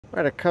We're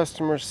at a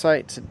customer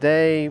site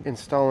today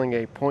installing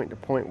a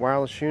point-to-point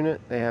wireless unit.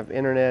 They have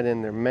internet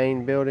in their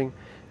main building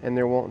and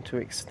they're wanting to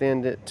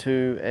extend it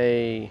to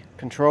a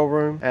control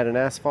room at an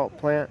asphalt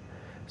plant.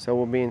 So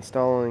we'll be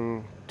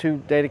installing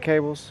 2 data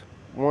cables,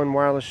 1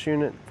 wireless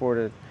unit for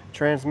the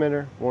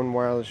transmitter, 1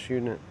 wireless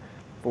unit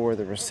for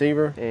the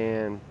receiver,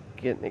 and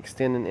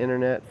extending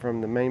internet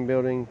from the main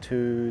building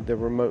to the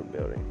remote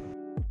building.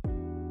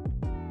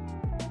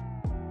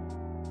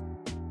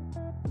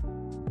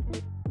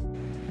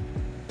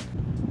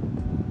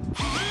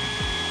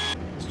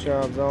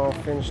 Job's all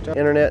finished up.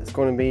 Internet's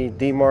going to be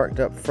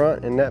demarked up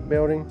front in that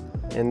building,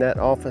 in that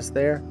office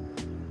there.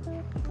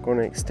 Going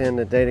to extend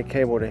the data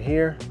cable to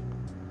here.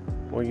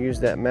 We'll use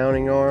that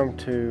mounting arm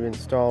to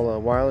install a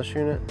wireless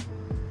unit,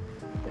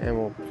 and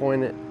we'll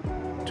point it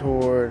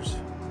towards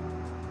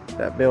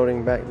that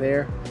building back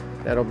there.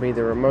 That'll be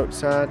the remote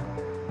side.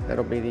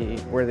 That'll be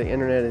where the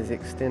internet is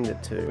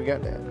extended to. We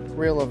got that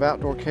reel of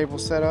outdoor cable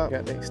set up.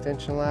 Got the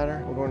extension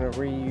ladder. We're going to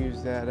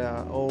reuse that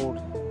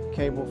old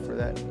cable for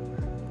that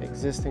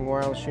existing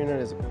wireless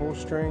unit as a pull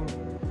string.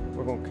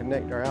 We're going to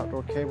connect our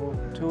outdoor cable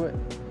to it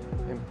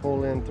and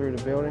pull in through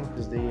the building.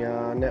 This is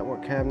the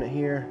network cabinet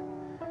here.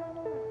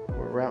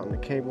 We're routing the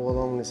cable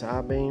along this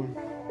I-beam,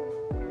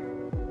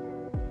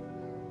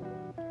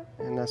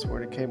 and that's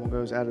where the cable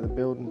goes out of the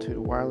building to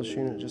the wireless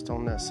unit, just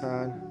on that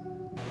side.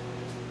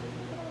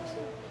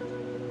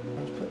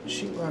 Let's put the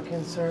sheetrock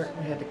insert.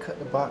 We had to cut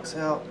the box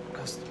out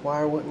because the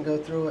wire wouldn't go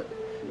through it.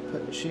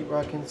 Put the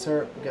sheetrock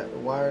insert. We got the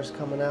wires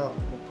coming out.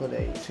 We'll put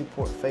a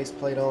 2-port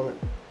faceplate on it,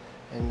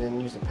 and then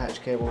use the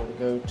patch cable to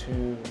go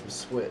to the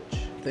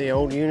switch. The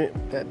old unit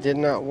that did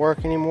not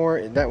work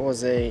anymore, that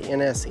was a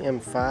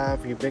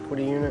NSM5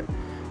 Ubiquiti unit.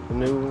 The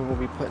new one we'll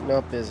be putting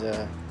up is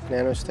a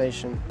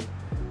NanoStation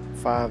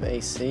 5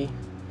 AC.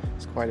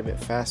 It's quite a bit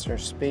faster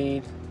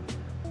speed,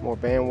 more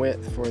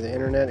bandwidth for the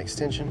internet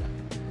extension.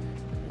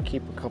 We'll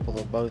keep a couple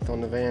of both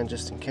on the van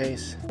just in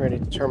case. Ready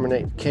to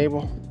terminate the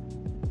cable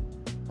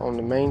on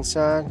the main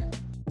side.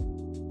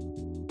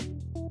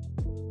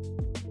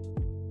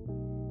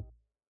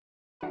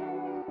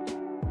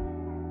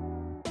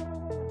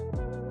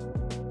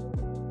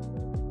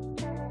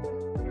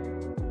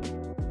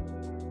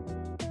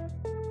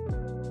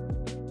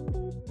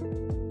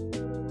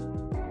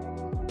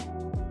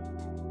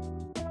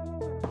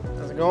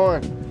 How's it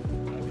going?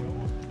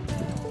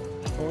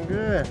 Going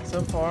good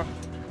so far.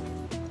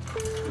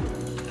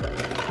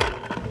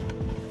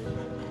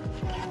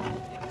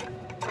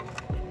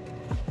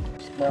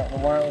 Mount the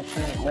wireless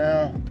unit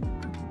now.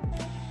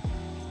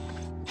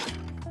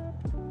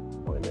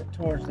 Putting it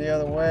towards the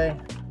other way.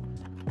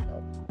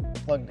 I'll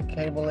plug the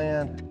cable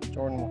in.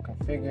 Jordan will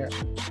configure it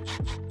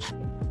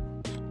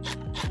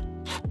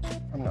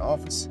from the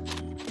office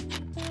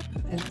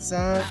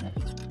inside.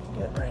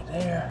 Get it right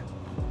there.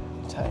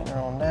 Tighten her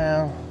on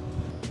down.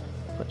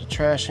 Put the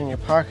trash in your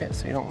pocket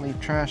so you don't leave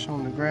trash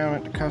on the ground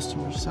at the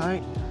customer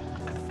site.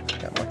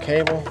 Got my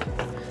cable.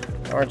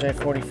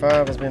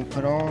 RJ45 has been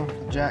put on.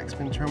 The jack's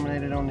been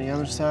terminated on the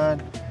other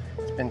side.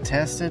 It's been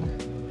tested.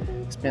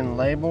 It's been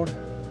labeled.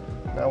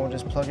 Now we'll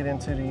just plug it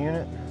into the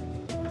unit.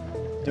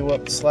 Do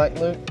up the slack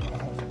loop.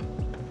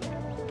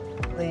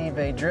 Leave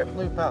a drip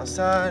loop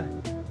outside.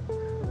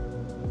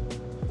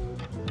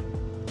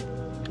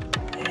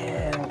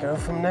 And go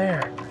from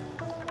there.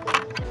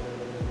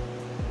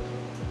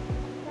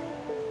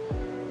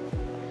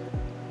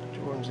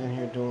 Jordan's in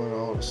here doing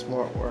all the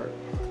smart work.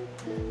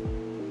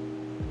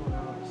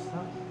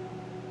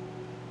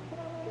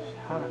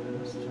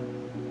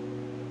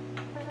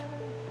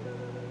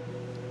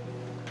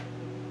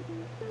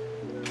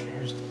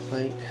 Here's the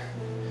plate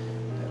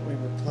that we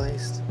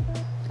replaced,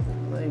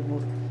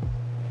 labeled.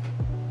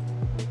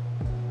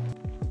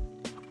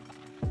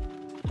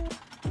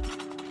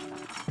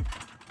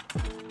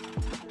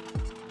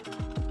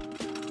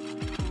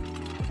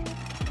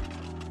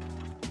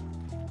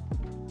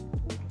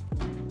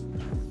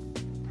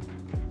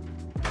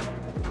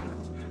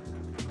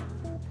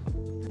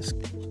 This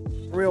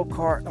rail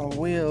cart on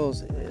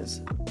wheels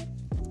is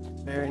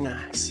very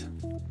nice.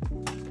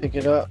 Pick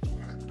it up,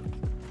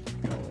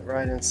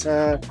 right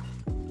inside. Get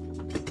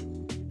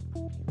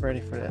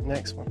ready for that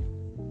next one.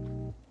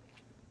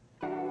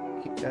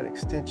 Keep that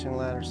extension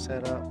ladder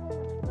set up.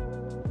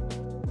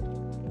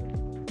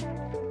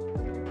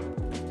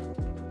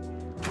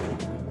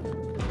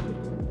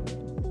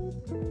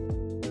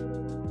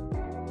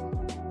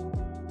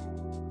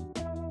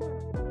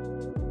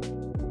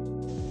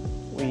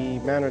 We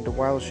mounted the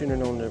wireless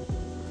unit on the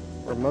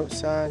remote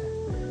side.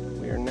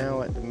 We are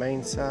now at the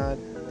main side.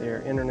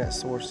 Their internet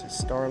source is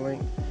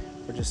Starlink.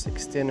 We're just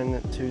extending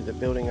it to the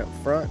building up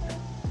front.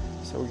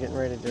 So we're getting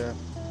ready to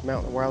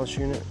mount the wireless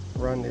unit,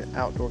 run the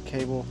outdoor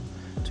cable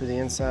to the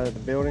inside of the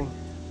building,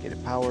 get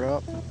it powered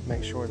up,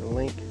 make sure the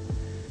link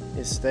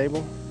is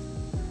stable,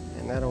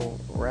 and that'll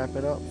wrap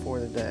it up for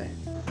the day.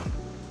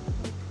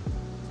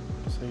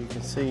 So you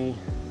can see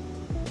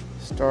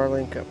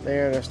Starlink up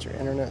there, that's their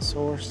internet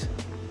source.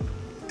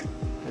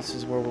 This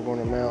is where we're going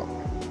to mount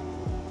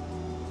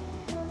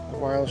the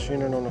wireless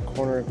unit on the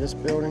corner of this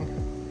building.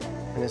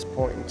 and it's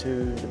pointing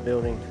to the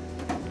building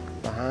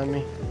behind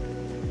me.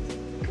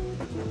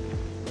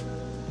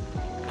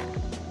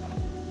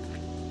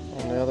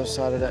 On the other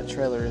side of that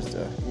trailer is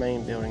the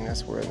main building.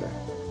 That's where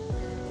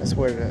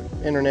the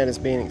internet is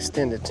being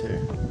extended to.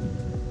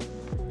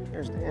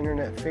 Here's the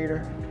internet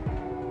feeder,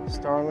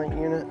 Starlink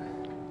unit.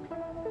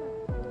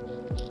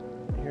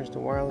 Here's the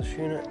wireless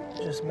unit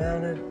just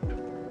mounted.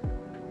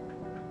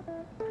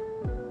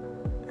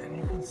 And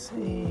you can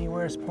see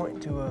where it's pointing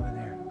to over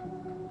there.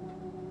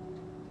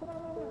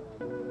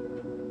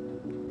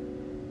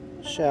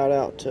 Shout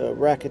out to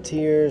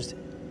Racketeers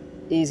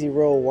Easy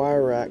Roll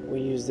Wire Rack.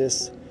 We use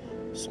this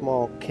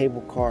small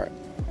cable cart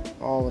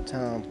all the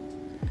time.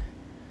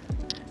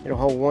 It'll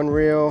hold 1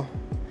 reel,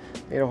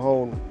 it'll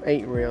hold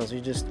 8 reels.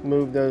 You just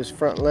move those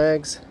front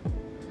legs,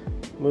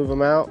 move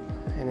them out,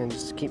 and then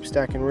just keep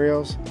stacking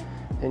reels.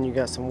 Then you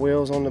got some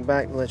wheels on the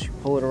back that let you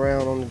pull it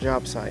around on the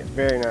job site.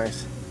 Very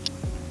nice.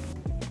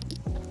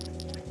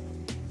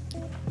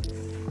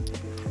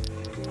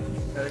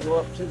 Gotta go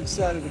up to the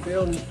side of the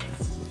building,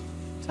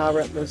 tie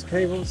wrap those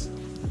cables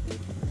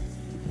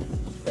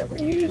that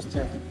we use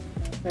to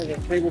have the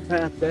cable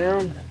path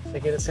down to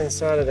get us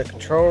inside of the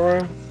control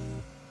room.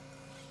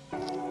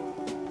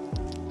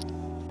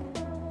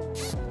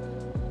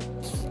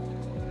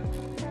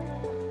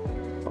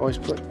 Always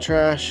put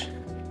trash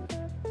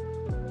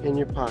in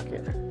your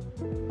pocket.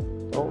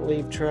 Don't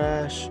leave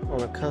trash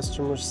on a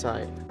customer's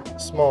site.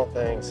 Small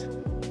things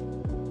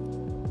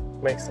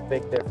makes a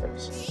big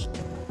difference.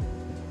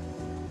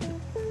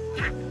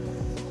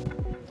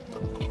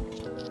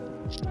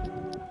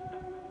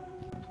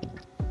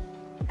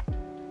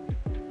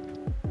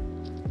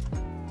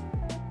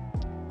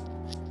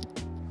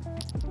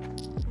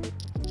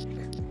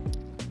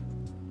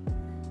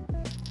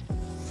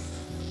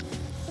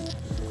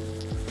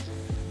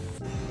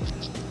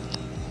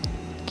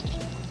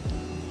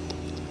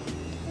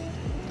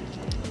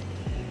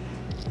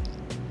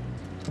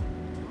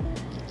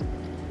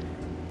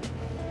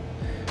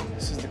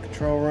 This is the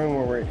control room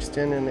where we're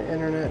extending the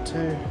internet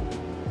to.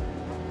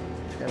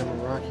 Got a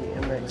Meraki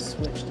MX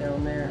switch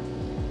down there.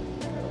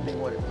 That'll be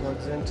what it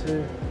plugs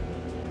into.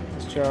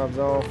 This job's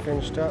all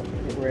finished up.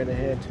 Getting ready to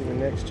head to the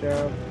next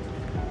job.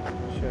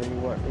 Show you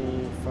what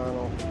the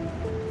final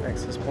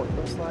access point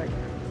looks like.